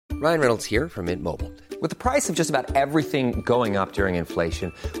Ryan Reynolds here from Mint Mobile. With the price of just about everything going up during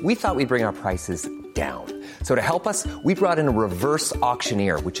inflation, we thought we'd bring our prices down. So to help us, we brought in a reverse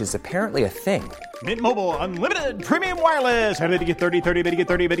auctioneer, which is apparently a thing. Mint Mobile Unlimited Premium Wireless. How to get 30, 30, bit to get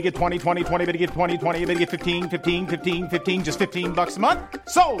 30, bit to get 20, 20, 20, bit to get 20, 20, bit to get 15, 15, 15, 15, just $15 a month?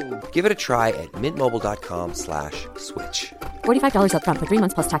 Sold! Give it a try at mintmobile.com/switch. $45 up front for 3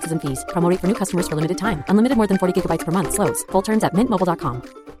 months plus taxes and fees. Promo rate for new customers for limited time. Unlimited more than 40 gigabytes per month. Slows full terms at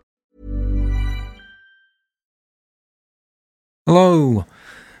mintmobile.com. Hello,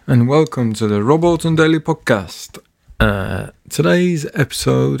 and welcome to the Rob Autumn Daily Podcast. Today's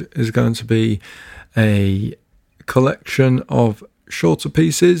episode is going to be a collection of shorter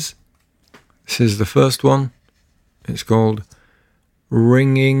pieces. This is the first one. It's called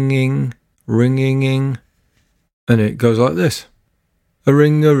Ringing, and it goes like this. A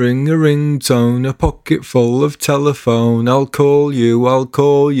ringtone, a pocket full of telephone. I'll call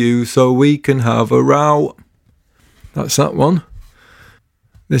you, so we can have a row. That's that one.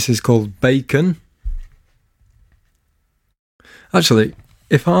 This is called Bacon. Actually,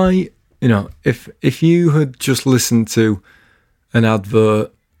 if you had just listened to an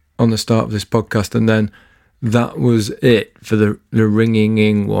advert on the start of this podcast and then that was it for the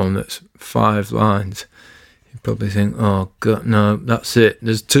ringing one that's 5 lines, you'd probably think, oh God, no, that's it.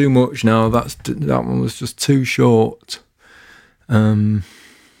 There's too much now. That one was just too short. Well,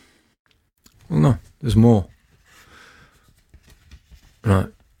 no, there's more. Right,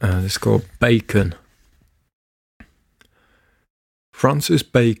 this is called Bacon. Francis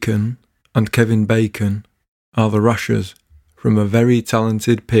Bacon and Kevin Bacon are the Rashers from a very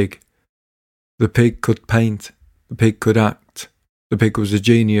talented pig. The pig could paint, the pig could act, the pig was a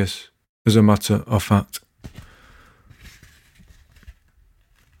genius, as a matter of fact.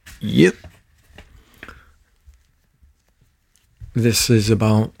 Yep. This is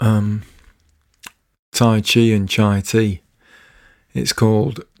about Tai Chi and Chai Tea. It's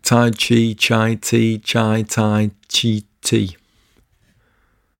called Tai Chi, Chai Tea, Chai Tai Chi Tea.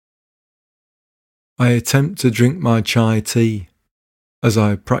 I attempt to drink my chai tea as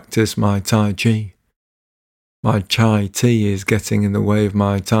I practice my Tai Chi. My chai tea is getting in the way of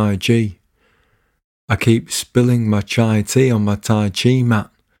my Tai Chi. I keep spilling my chai tea on my Tai Chi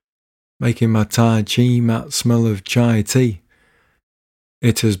mat, making my Tai Chi mat smell of chai tea.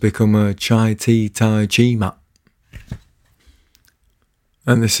 It has become a chai tea Tai Chi mat.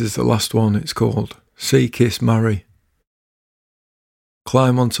 And this is the last one. It's called Sea Kiss Marry.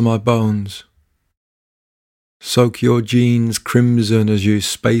 Climb onto my bones. Soak your jeans crimson as you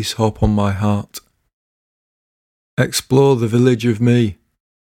space hop on my heart. Explore the village of me.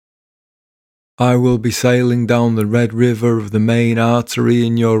 I will be sailing down the red river of the main artery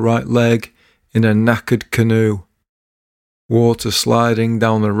in your right leg in a knackered canoe. Water sliding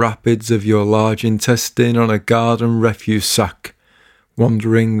down the rapids of your large intestine on a garden refuse sack,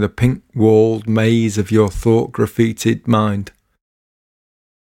 wandering the pink-walled maze of your thought-graffitied mind.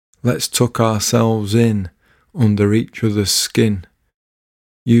 Let's tuck ourselves in under each other's skin,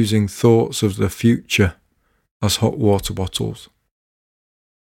 using thoughts of the future as hot water bottles.